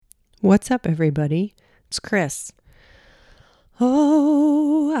What's up, everybody? It's Chris.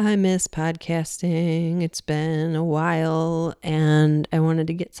 Oh, I miss podcasting. It's been a while, and I wanted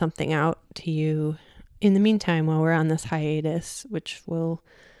to get something out to you in the meantime while we're on this hiatus, which will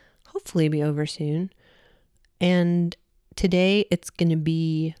hopefully be over soon. And today it's going to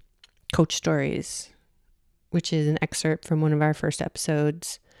be Coach Stories, which is an excerpt from one of our first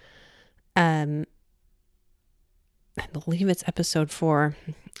episodes. I believe it's episode 4.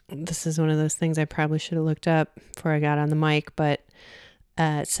 This is one of those things I probably should have looked up before I got on the mic, but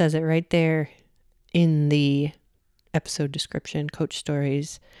it says it right there in the episode description, Coach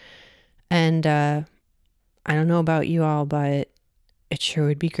Stories. And I don't know about you all, but it sure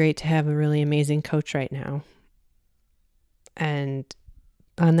would be great to have a really amazing coach right now. And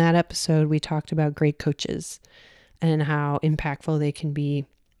on that episode, we talked about great coaches and how impactful they can be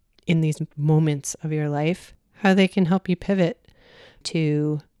in these moments of your life, how they can help you pivot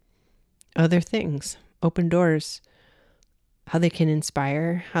to other things, open doors, how they can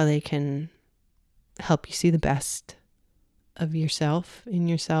inspire, how they can help you see the best of yourself, in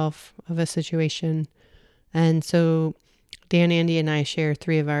yourself, of a situation. And so Dan, Andy, and I share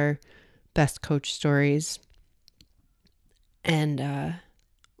 3 of our best coach stories. And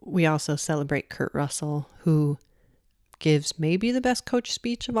we also celebrate Kurt Russell, who gives maybe the best coach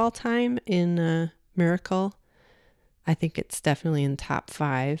speech of all time in Miracle. I think it's definitely in the top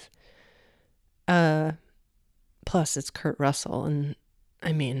 5. Plus it's Kurt Russell, and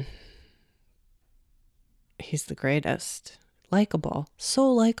I mean, he's the greatest. Likeable,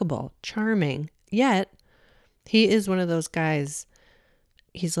 so likeable, charming. Yet he is one of those guys.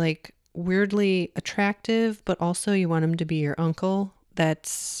 He's like weirdly attractive, but also you want him to be your uncle.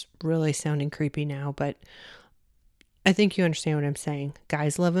 That's really sounding creepy now, but I think you understand what I'm saying.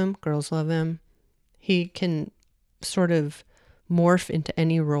 Guys love him, girls love him. He can sort of morph into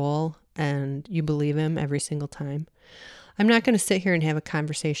any role and you believe him every single time. I'm not going to sit here and have a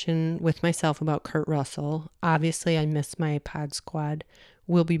conversation with myself about Kurt Russell. Obviously, I miss my pod squad.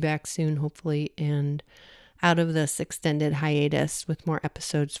 We'll be back soon, hopefully, and out of this extended hiatus with more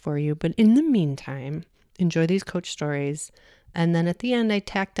episodes for you. But in the meantime, enjoy these coach stories. And then at the end, I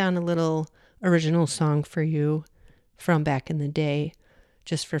tacked on a little original song for you from back in the day,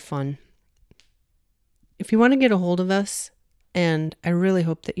 just for fun. If you want to get a hold of us, and I really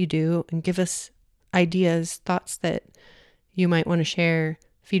hope that you do, and give us ideas, thoughts that you might want to share,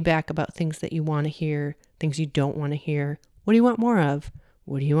 feedback about things that you want to hear, things you don't want to hear. What do you want more of?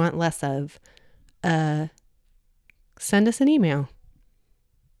 What do you want less of? Send us an email.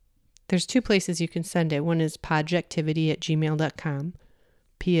 There's 2 places you can send it. One is podjectivity@gmail.com,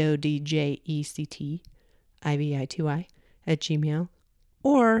 podjectivity@gmail,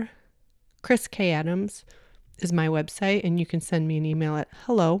 or Chris K. Adams is my website, and you can send me an email at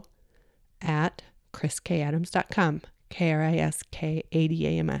hello@chriskadams.com,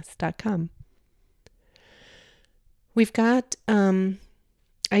 KRISK80AMS.com. We've got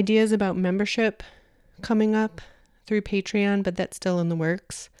ideas about membership coming up through Patreon, but that's still in the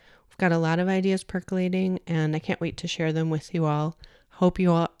works. We've got a lot of ideas percolating, and I can't wait to share them with you all. Hope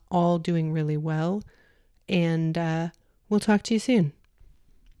you are all doing really well, and we'll talk to you soon.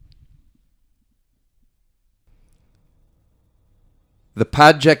 The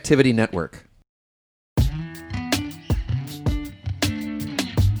Podjectivity Network.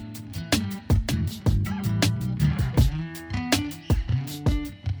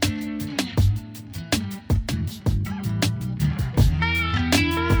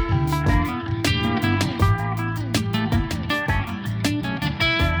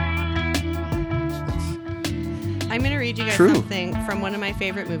 I'm going to read you guys something from one of my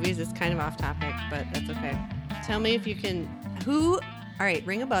favorite movies. It's kind of off topic, but that's okay. Tell me if you can... All right,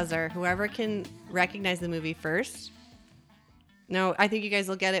 ring a buzzer. Whoever can recognize the movie first. No, I think you guys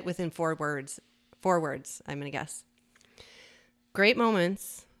will get it within 4 words. 4 words, I'm going to guess. Great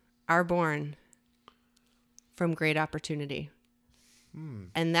moments are born from great opportunity.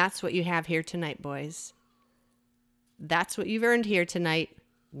 And that's what you have here tonight, boys. That's what you've earned here tonight.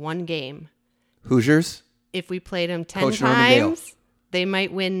 1 game. Hoosiers? If we played them 10 Coach times, they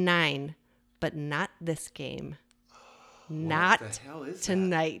might win 9. But not this game. Not the hell is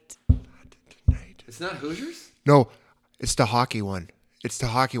tonight. It's not Hoosiers? No, it's the hockey one. It's the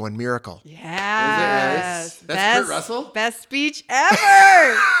hockey one, Miracle. Yes. That's Kurt Russell? Best speech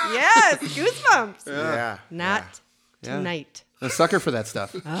ever. Yes. Goosebumps. Yeah. Not tonight. A sucker for that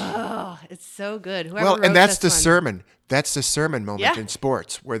stuff. Oh, it's so good. Whoever Well, wrote and that's this the one. sermon. That's the sermon moment Yeah. in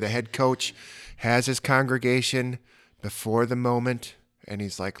sports where the head coach has his congregation before the moment, and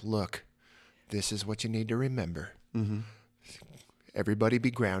he's like, look, this is what you need to remember. Mm-hmm. everybody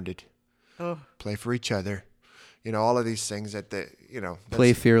be grounded. Oh. Play for each other. All of these things that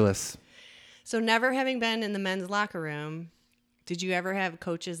Play fearless. So never having been in the men's locker room, did you ever have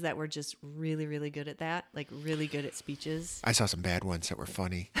coaches that were just really, really good at that? Like really good at speeches? I saw some bad ones that were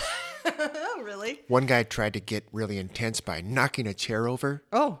funny. Oh, really? One guy tried to get really intense by knocking a chair over,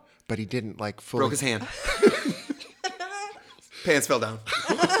 Oh. but he didn't fully. Broke his hand. Pants fell down.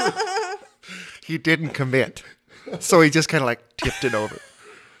 He didn't commit. So he just kind of tipped it over.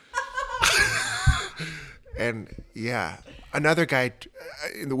 And yeah, another guy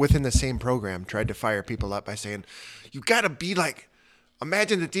within the same program tried to fire people up by saying, you got to be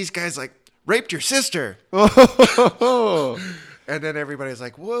imagine that these guys raped your sister. And then everybody's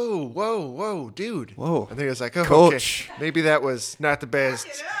like, whoa, dude. Whoa. And then he was like, oh, Coach. okay. Maybe that was not the best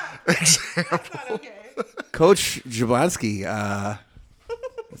example. Okay. Coach Jablonski,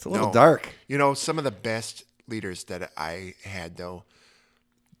 it's a little No. dark. Some of the best leaders that I had, though,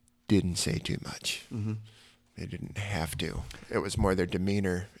 didn't say too much. Mm-hmm. They didn't have to. It was more their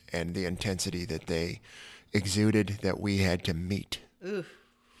demeanor and the intensity that they exuded that we had to meet. Oof.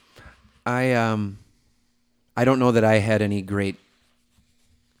 I don't know that I had any great.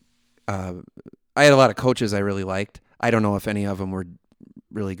 I had a lot of coaches I really liked. I don't know if any of them were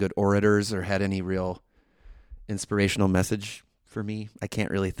really good orators or had any real inspirational message for me. I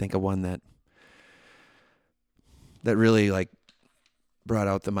can't really think of one that really brought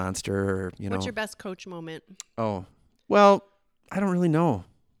out the monster, or What's your best coach moment? Oh, well, I don't really know.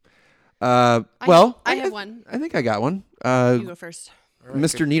 I have one. I think I got one. You go first.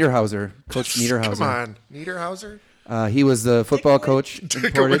 Mr. Niederhauser, Coach Niederhauser. Come on, Niederhauser? He was the football coach in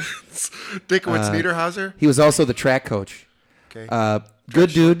Portage. Dickowitz Niederhauser? He was also the track coach. Okay.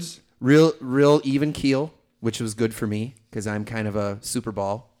 Good dude, real even keel, which was good for me because I'm kind of a super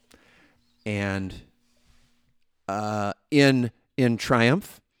ball. And in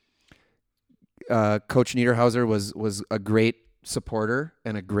Triumph, Coach Niederhauser was a great supporter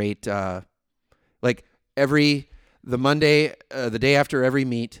and a great the Monday, the day after every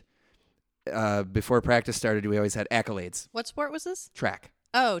meet, before practice started, we always had accolades. What sport was this? Track.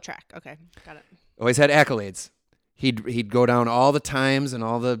 Oh, track. Okay, got it. Always had accolades. He'd go down all the times and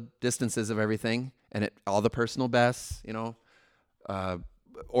all the distances of everything, and all the personal bests,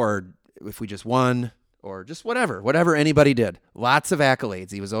 or if we just won, or just whatever anybody did. Lots of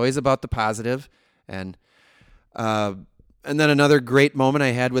accolades. He was always about the positive, and then another great moment I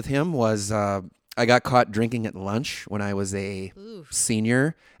had with him was I got caught drinking at lunch when I was a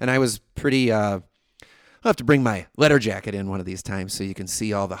senior, and I was pretty. I'll have to bring my letter jacket in one of these times so you can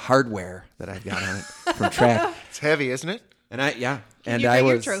see all the hardware that I've got on it from track. It's heavy, isn't it? Can you bring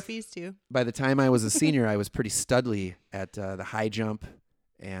your trophies too? By the time I was a senior, I was pretty studly at the high jump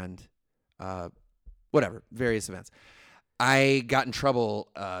and various events. I got in trouble.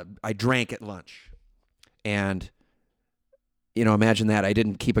 I drank at lunch, and imagine that. I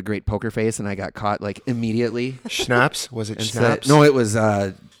didn't keep a great poker face, and I got caught immediately. Schnapps? Was it And schnapps? no, it was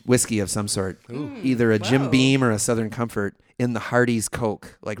whiskey of some sort. Either a Jim Whoa. Beam or a Southern Comfort in the Hardee's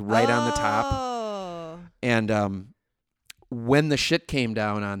Coke, right on the top. Oh. And when the shit came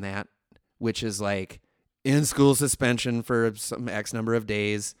down on that, which is in school suspension for some X number of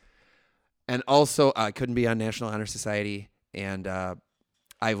days, and also I couldn't be on National Honor Society, and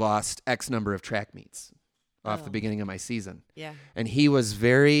I lost X number of track meets off the beginning of my season. Yeah. And he was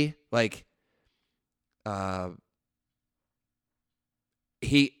very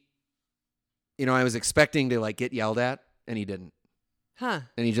I was expecting to get yelled at, and he didn't. Huh.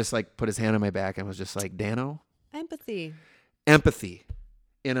 And he just put his hand on my back and was just like, Dano, Empathy.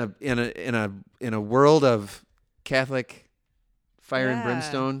 in a world of Catholic fire and Yeah.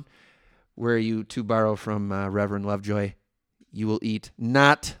 brimstone, where you, to borrow from Reverend Lovejoy, you will eat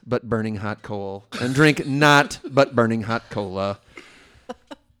not but burning hot coal and drink not but burning hot cola.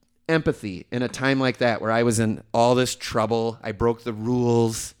 Empathy in a time like that where I was in all this trouble. I broke the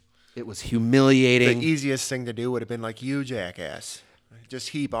rules. It was humiliating. The easiest thing to do would have been you jackass. Just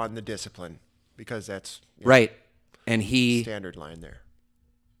heap on the discipline because that's Right. And he, standard line there.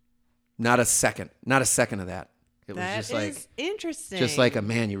 not a second of that. It was That just is interesting. just like a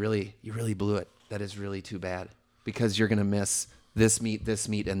man, you really blew it. That is really too bad because you're going to miss this meet,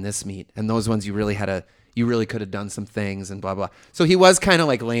 and this meet. And those ones you really could have done some things and blah, blah. So he was kind of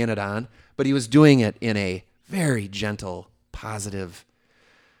laying it on, but he was doing it in a very gentle, positive,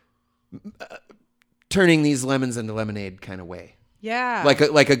 turning these lemons into lemonade kind of way. Yeah.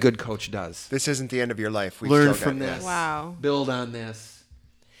 Like a good coach does. This isn't the end of your life. We've Learn still from got this. Wow. Build on this.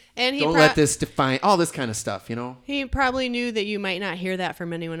 And he Don't let this define all this kind of stuff, He probably knew that you might not hear that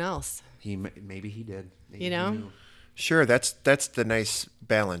from anyone else. Maybe he did. Maybe You know? he knew. Sure, that's the nice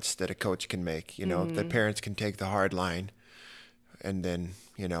balance that a coach can make. You know, Mm-hmm. the parents can take the hard line, and then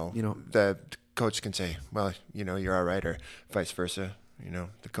know- the coach can say, "Well, you're all right," or vice versa.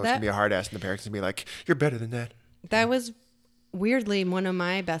 The coach That- can be a hard ass, and the parents can be like, "You're better than that." That was weirdly one of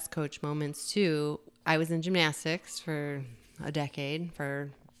my best coach moments too. I was in gymnastics for a decade,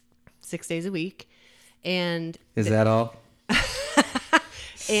 for 6 days a week, and Is that all?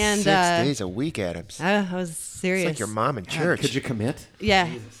 6 days a week, Adams. I was serious. It's like your mom in church. Could you commit? Yeah.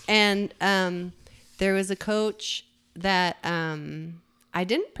 And there was a coach that I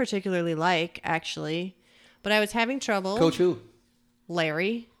didn't particularly like, actually, but I was having trouble. Coach who?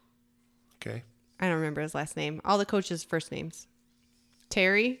 Larry. Okay. I don't remember his last name. All the coaches' first names.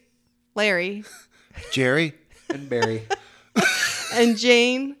 Terry, Larry, Jerry. And Barry. and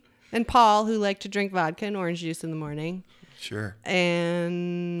Jane, and Paul, who liked to drink vodka and orange juice in the morning, Sure.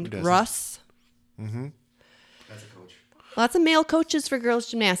 and doesn't? Russ. Mm-hmm. That's a coach. Lots of male coaches for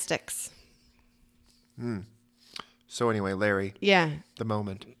girls' gymnastics. So anyway, Larry, Yeah. the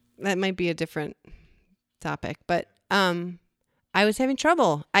moment. That might be a different topic, but I was having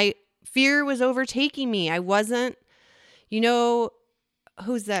trouble. Fear was overtaking me. I wasn't,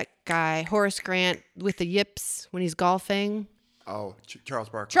 who's that guy? Horace Grant with the yips when he's golfing. Oh, Charles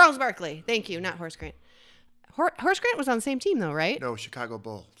Barkley. Charles Barkley. Thank you, not Horace Grant. Horace Grant was on the same team though, right? No, Chicago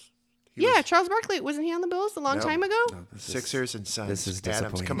Bulls. He Yeah, was Charles Barkley. Wasn't he on the Bulls a long No. time ago? Sixers and Suns. this is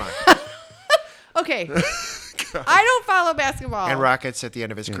Adams, disappointing. come on. Okay. I don't follow basketball. And Rockets at the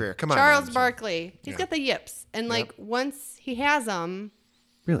end of his career. Come on. Charles Adams. Barkley. He's got the yips. And once he has them,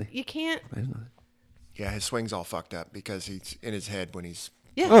 Really? you can't. I didn't know that. Yeah, his swing's all fucked up because he's in his head when he's.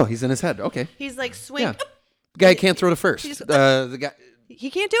 Yeah. Oh, he's in his head. Okay. He's like swing. Yeah. Guy can't throw to first. He's- The guy. He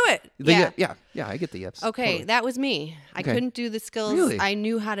can't do it. Yeah. I get the yips. Okay, Totally. that was me. I Okay. couldn't do the skills Really? I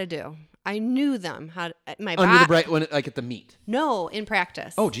knew how to do. I knew them. How my Under the body. bright when like at the meet. No, in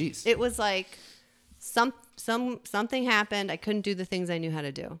practice. Oh, geez. It was like something happened. I couldn't do the things I knew how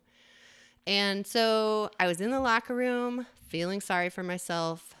to do. And so I was in the locker room, feeling sorry for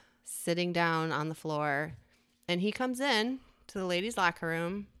myself, sitting down on the floor, and he comes in to the ladies' locker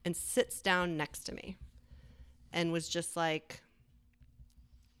room and sits down next to me and was just like,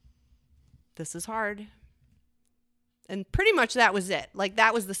 "This is hard." And pretty much that was it. Like,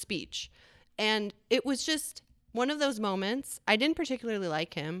 that was the speech. And it was just one of those moments. I didn't particularly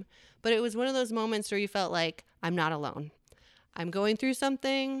like him, but it was one of those moments where you felt like, I'm not alone. I'm going through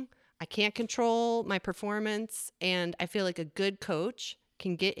something. I can't control my performance. And I feel like a good coach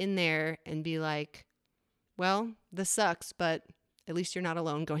can get in there and be like, well, this sucks, but at least you're not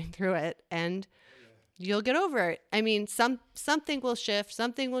alone going through it. And you'll get over it. I mean, something will shift.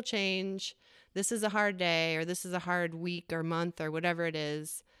 Something will change. This is a hard day, or this is a hard week or month or whatever it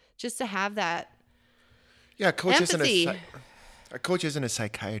is. Just to have that Yeah, a coach empathy. a coach isn't a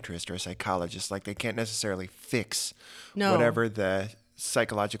psychiatrist or a psychologist. Like, they can't necessarily fix No. whatever the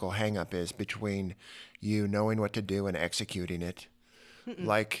psychological hang-up is between you knowing what to do and executing it.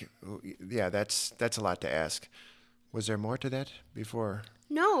 Like, yeah, that's a lot to ask. Was there more to that before?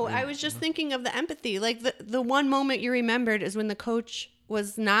 No, I was just thinking of the empathy. Like the one moment you remembered is when the coach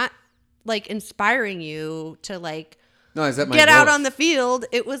was not like inspiring you to like No, is that my get out growth? on the field.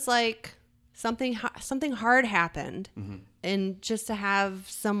 It was like something hard happened, and just to have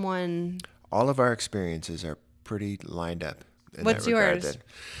someone. All of our experiences are pretty lined up. In What's that regard yours?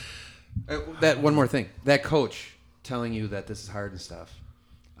 then. That one more thing. That coach telling you that this is hard and stuff.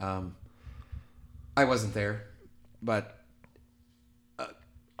 I wasn't there, but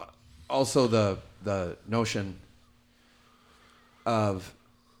also the notion of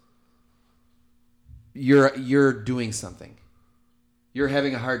you're doing something. You're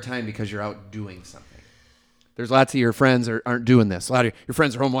having a hard time because you're out doing something. There's lots of your friends aren't doing this. A lot of your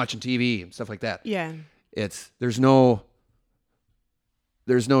friends are home watching TV and stuff like that. Yeah. There's no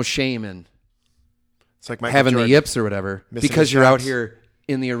shame in It's like Michael having Jordan. the yips or whatever Missing because his you're out shots. here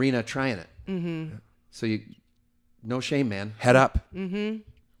in the arena trying it. Mm-hmm. So no shame, man. Head up.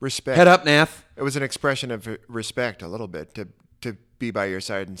 Respect. Head up, Nath. It was an expression of respect a little bit to be by your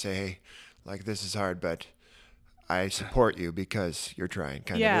side and say, hey, like, this is hard, but I support you because you're trying.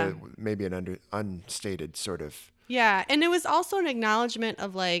 Kind Yeah. of maybe an unstated sort of. Yeah, and it was also an acknowledgement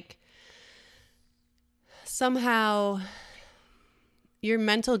of like somehow your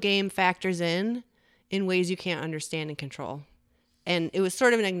mental game factors in ways you can't understand and control. And it was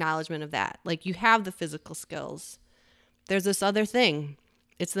sort of an acknowledgement of that. Like, you have the physical skills. There's this other thing.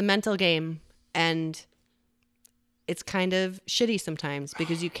 It's the mental game, and it's kind of shitty sometimes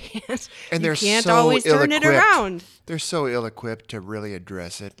because you can't And you they're can't so always turn it ill-equipped. around. They're so ill-equipped to really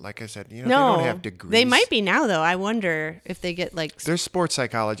address it. Like I said, they No, don't have degrees. they might be now though. I wonder if they get like There's sports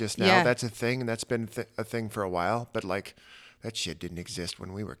psychologists now. Yeah. That's a thing, and that's been a thing for a while. But like, that shit didn't exist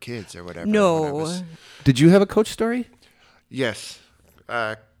when we were kids or whatever. when I no. was- Did you have a coach story? Yes.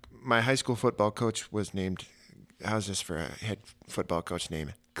 My high school football coach was named, how's this for a head football coach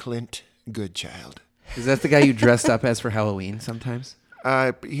name? Clint Goodchild. Is that the guy you dressed up as for Halloween sometimes?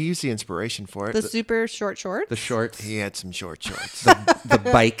 He used the inspiration for it. The super short shorts. The shorts, He had some short shorts. the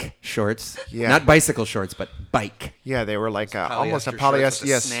bike shorts. Yeah. Not bicycle shorts, but bike. Yeah, they were like almost a polyester polyester. shorts with the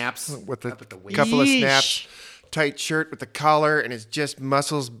Yes, snaps with a up at the waist. couple of Yeesh. snaps. Tight shirt with the collar, and it's just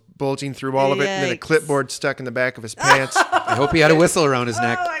muscles bulging through all of it, and then a Yikes. clipboard stuck in the back of his pants. I hope he had a whistle around his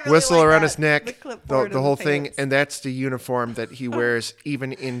neck. Oh, I really Whistle like around that. his neck, The the, clipboard and whole the thing, pants. and that's the uniform that he wears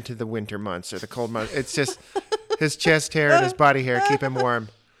even into the winter months or the cold months. It's just his chest hair and his body hair keep him warm.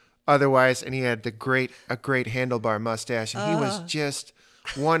 Otherwise, and he had a great handlebar mustache, and he was just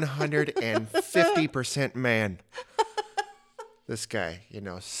 150% man. This guy,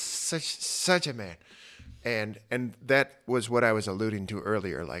 such a man. And that was what I was alluding to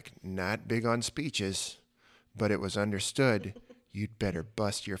earlier, like not big on speeches, but it was understood you'd better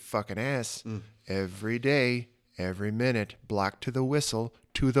bust your fucking ass every day, every minute, block to the whistle.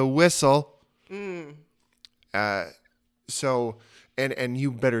 So, and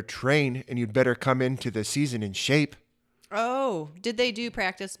you better train, and you'd better come into the season in shape. Oh, did they do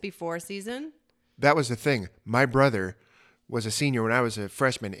practice before season? That was the thing. My brother was a senior when I was a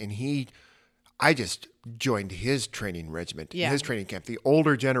freshman, and I just joined his training regiment, Yeah. his training camp. The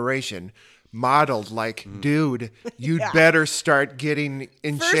older generation modeled like, dude, you'd better start getting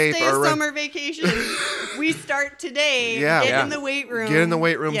in First shape. day of summer vacation. We start today. Yeah. Get Yeah. in the weight room. Get in the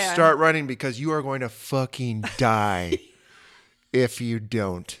weight room, Yeah. start running, because you are going to fucking die if you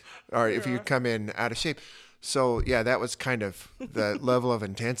don't, or if you come in out of shape. So yeah, that was kind of the level of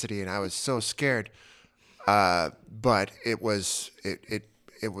intensity, and I was so scared. But it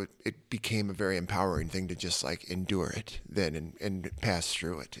became a very empowering thing to just like endure it then and pass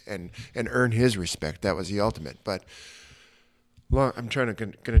through it and earn his respect. That was the ultimate. But I'm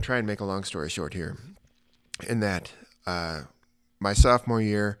gonna try and make a long story short here. In that, my sophomore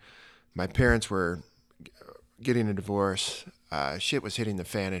year, my parents were getting a divorce. Shit was hitting the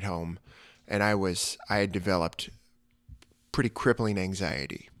fan at home, and I had developed pretty crippling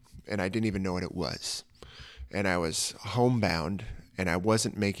anxiety, and I didn't even know what it was. And I was homebound, and I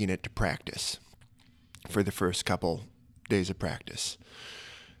wasn't making it to practice for the first couple days of practice.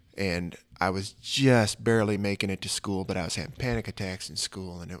 And I was just barely making it to school, but I was having panic attacks in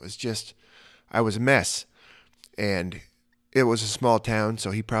school, and I was a mess. And it was a small town,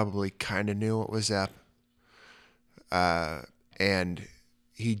 so he probably kind of knew what was up. And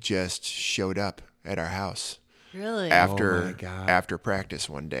he just showed up at our house Really? after practice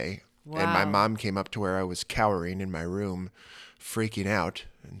one day. And my Wow. mom came up to where I was cowering in my room, freaking out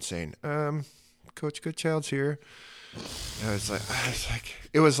and saying, Coach Goodchild's here. I was like,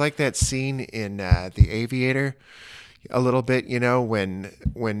 it was like that scene in The Aviator, a little bit,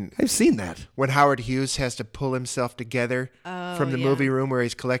 when I've seen that. Howard Hughes has to pull himself together from the yeah. movie room where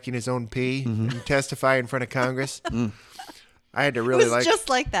he's collecting his own pee and testify in front of Congress. I had to It really was just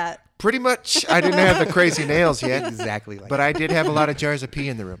like that. pretty much. I didn't have the crazy nails yet. Exactly like But I did have a lot of jars of pee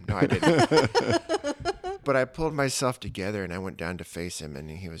in the room. No, I didn't. But I pulled myself together and I went down to face him, and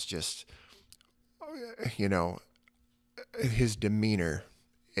he was just, his demeanor,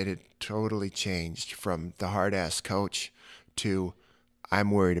 it had totally changed from the hard-ass coach to,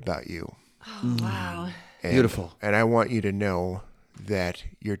 I'm worried about you. Oh, wow. And, Beautiful. And I want you to know that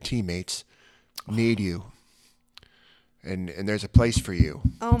your teammates need you. And there's a place for you.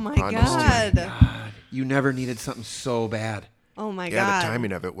 Oh my On this God. God, you never needed something so bad Oh my Yeah, God. the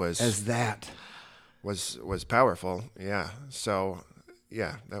timing of it was that. powerful. Yeah. So,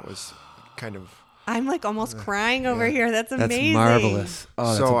 yeah, that was kind of. I'm like almost crying over here. That's That's amazing. marvelous. Oh,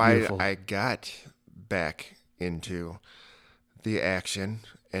 that's So beautiful. I got back into the action,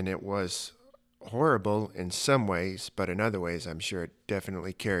 and it was horrible in some ways, but in other ways, I'm sure it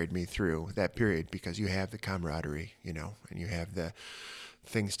definitely carried me through that period, because you have the camaraderie, and you have the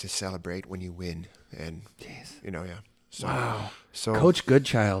things to celebrate when you win, and yeah. So, Wow. So Coach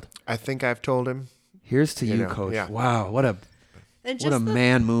Goodchild. I think I've told him. Here's to you, know, Coach. yeah. Wow, what a And what a just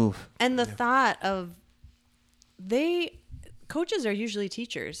man move. and the thought of coaches are usually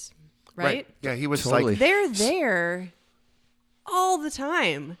teachers, right? Yeah, he was Totally. like, They're there all the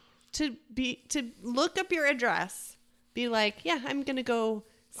time to look up your address, be like, yeah, I'm gonna go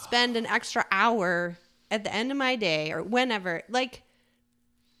spend an extra hour at the end of my day or whenever, like,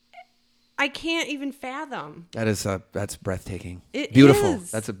 I can't even fathom. That's breathtaking. It beautiful. is.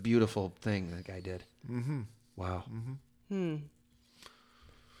 That's a beautiful thing that guy did. Mm-hmm. Wow. Mm-hmm.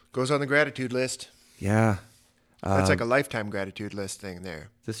 Goes on the gratitude list. Yeah. That's like a lifetime gratitude list thing there.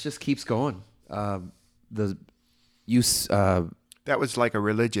 This just keeps going. The use. That was like a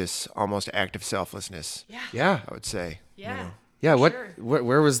religious, almost act of selflessness. Yeah. I would say. Yeah. Yeah. Sure.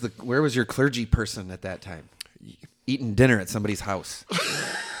 Where was your clergy person at that time? Eating dinner at somebody's house.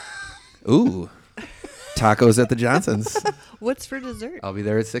 Ooh. Tacos at the Johnsons. What's for dessert? I'll be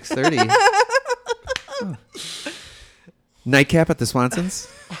there at 6:30. Nightcap at the Swansons.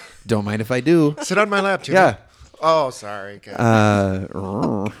 Don't mind if I do. Sit on my lap, Jimmy. Yeah. Oh, sorry. God.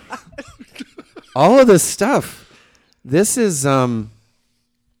 All of this stuff. This is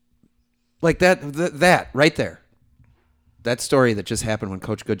like that right there. That story that just happened when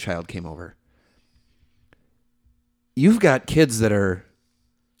Coach Goodchild came over. You've got kids that are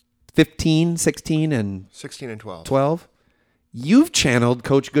 15, 16, and 16 and 12. 12. You've channeled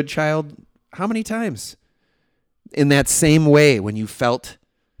Coach Goodchild how many times? In that same way when you felt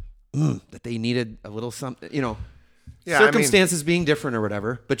that they needed a little something, Yeah, circumstances being different or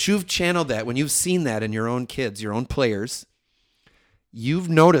whatever, but you've channeled that when you've seen that in your own kids, your own players. You've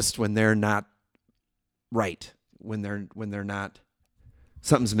noticed when they're not right, when they're not,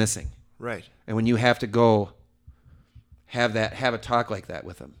 something's missing. Right. And when you have to go have a talk like that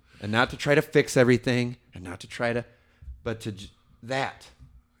with them, and not to try to fix everything, and not to try to, but to that.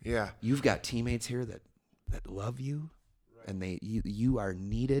 Yeah. You've got teammates here that love you, and you are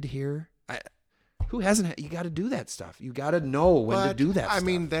needed here. Who hasn't? You got to do that stuff. You got to know when to do that. I stuff.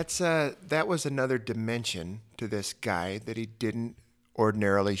 mean, that was another dimension to this guy that he didn't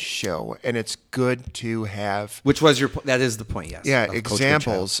ordinarily show, and it's good to have. Which was that is the point? Yes. Yeah, of Coach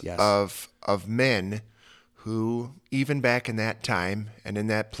examples Goodchild. Yes. of men who, even back in that time and in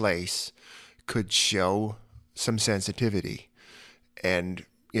that place, could show some sensitivity, and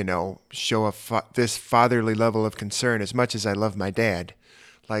show this fatherly level of concern. As much as I love my dad,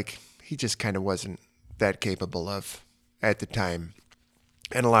 like, he just kind of wasn't that capable of at the time.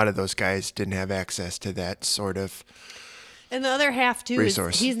 And a lot of those guys didn't have access to that sort of And the other half, too,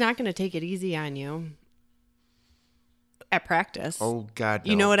 resource. is he's not going to take it easy on you at practice. Oh, God,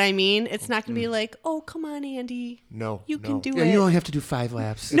 no. You know what I mean? It's not going to be like, oh, come on, Andy. No, You can do Yeah, it. you only have to do 5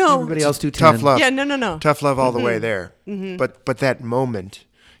 laps. No. Everybody else do 10. Tough love. Yeah, no. Tough love all the way there. Mm-hmm. But that moment,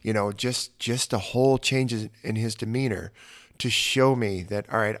 just a whole change in his demeanor to show me that,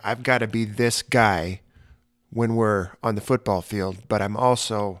 all right, I've got to be this guy when we're on the football field, but I'm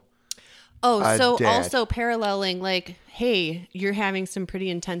also so dad. also paralleling, like, hey, you're having some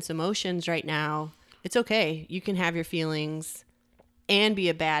pretty intense emotions right now. It's okay. You can have your feelings and be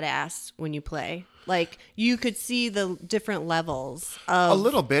a badass when you play. Like, you could see the different levels of a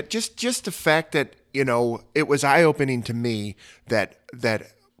little bit. Just the fact that, it was eye-opening to me that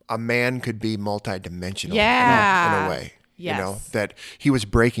a man could be multidimensional Yeah. in a way. Yes. That he was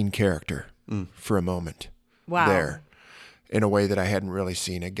breaking character for a moment. Wow. There, in a way that I hadn't really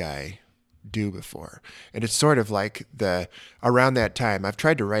seen a guy do before. And it's sort of like around that time, I've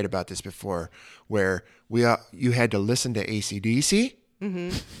tried to write about this before, where you had to listen to AC/DC.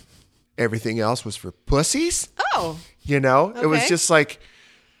 Mm-hmm. Everything else was for pussies. Oh. It was Okay. just like,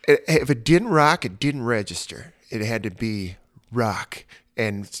 if it didn't rock, it didn't register. It had to be rock.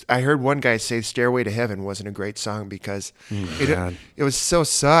 And I heard one guy say "Stairway to Heaven" wasn't a great song because God. it was so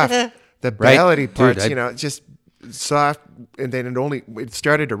soft. The Right. ballady Dude, parts, just soft, and then it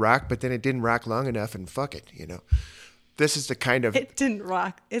started to rock, but then it didn't rock long enough, and fuck it, This is the kind of It didn't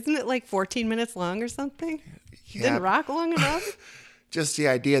rock. Isn't it like 14 minutes long or something? Yeah. Didn't rock long enough? just the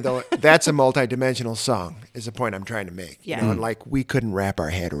idea, though. That's a multi-dimensional song, is the point I'm trying to make. Yeah. And like, we couldn't wrap our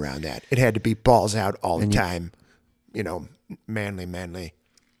head around that. It had to be balls out all the time. Manly.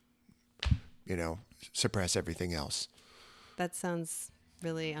 Suppress everything else. That sounds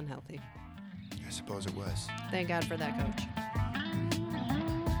really unhealthy. I suppose it was. Thank God for that, Coach.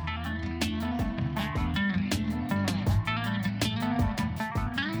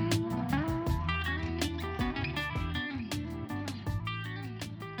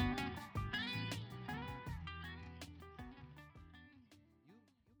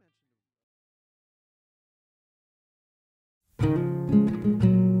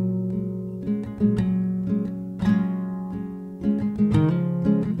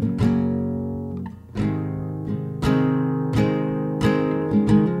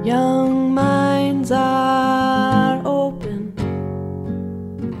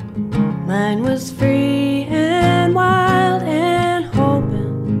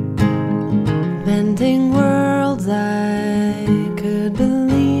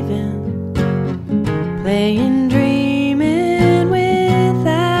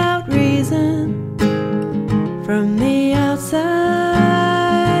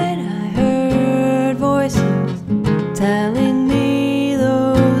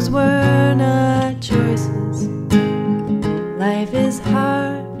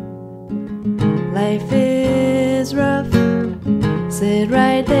 Sit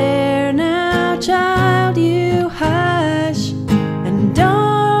right there now, child, you hush. And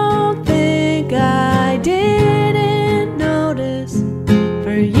don't think I didn't notice.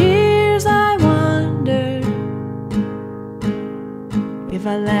 For years I wondered if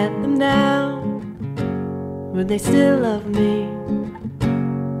I let them down, would they still love me?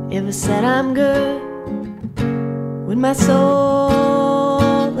 If I said I'm good, would my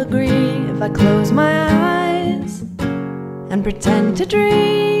soul agree? If I close my eyes and pretend to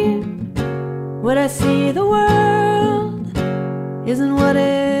dream, would I see the world isn't what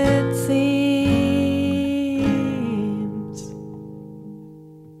it seems?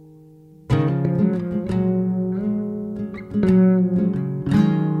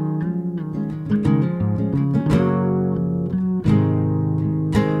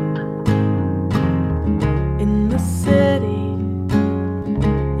 In the city,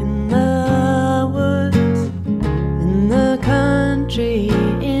 in the woods, in the country,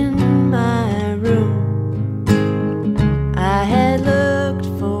 in my room, I had looked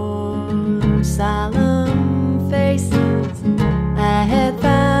for solemn faces. I had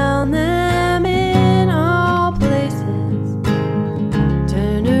found them in all places.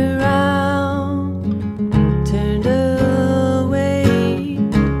 Turned around, turned away,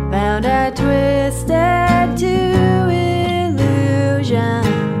 found I twisted to illusion.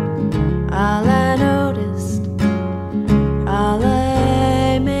 All I noticed, all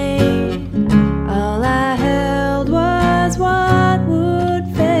I made, all I held was what would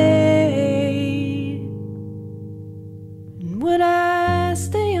fade. And would I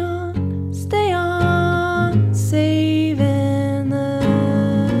stay on, saving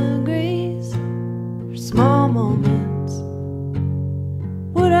the grace for small moments?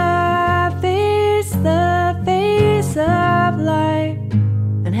 Would I face the face of life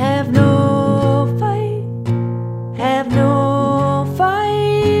and have no fight, have no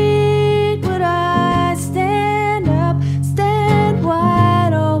fight? Would I stand up, stand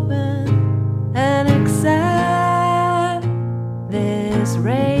wide open and accept this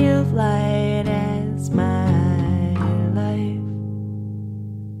ray of light as my life?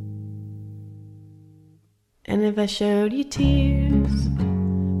 And if I showed you tears,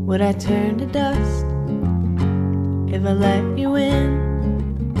 would I turn to dust? If I let you in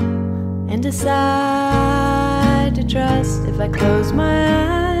and decide to trust, if I close my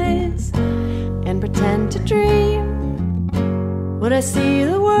eyes and pretend to dream, would I see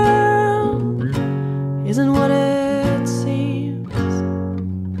the world isn't what it seems?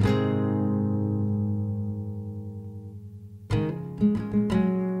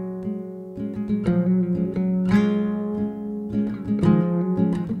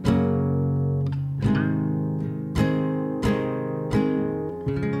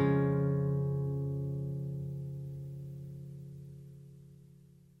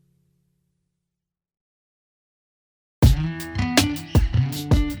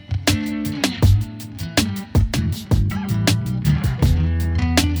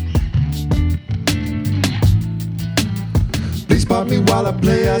 Please pardon me while I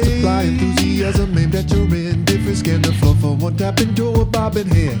play. I supply enthusiasm aimed at your indifference. Scan the floor for one tap into a bobbing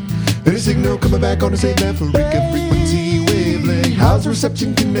head. Then a signal coming back on the same level. Frequency wavelength. How's the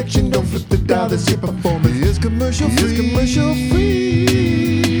reception connection? Don't flip the dial. This your performance is commercial free.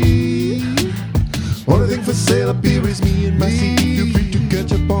 Only thing for sale up here is me and my CD. Feel free to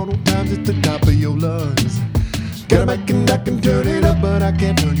catch up on old times at the top of your lungs. Got a mic and I can turn it up, but I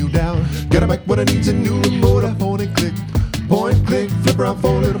can't turn you down. Got a mic, what I need's a new remote. I point and click, flip around for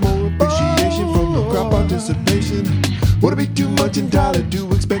a little more appreciation from the crowd participation. Would it be too much entirely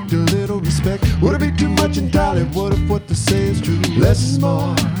to expect a little respect? Would it be too much entirely? What if what they say is true? Less is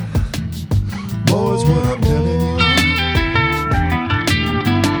more, more is what I'm telling you.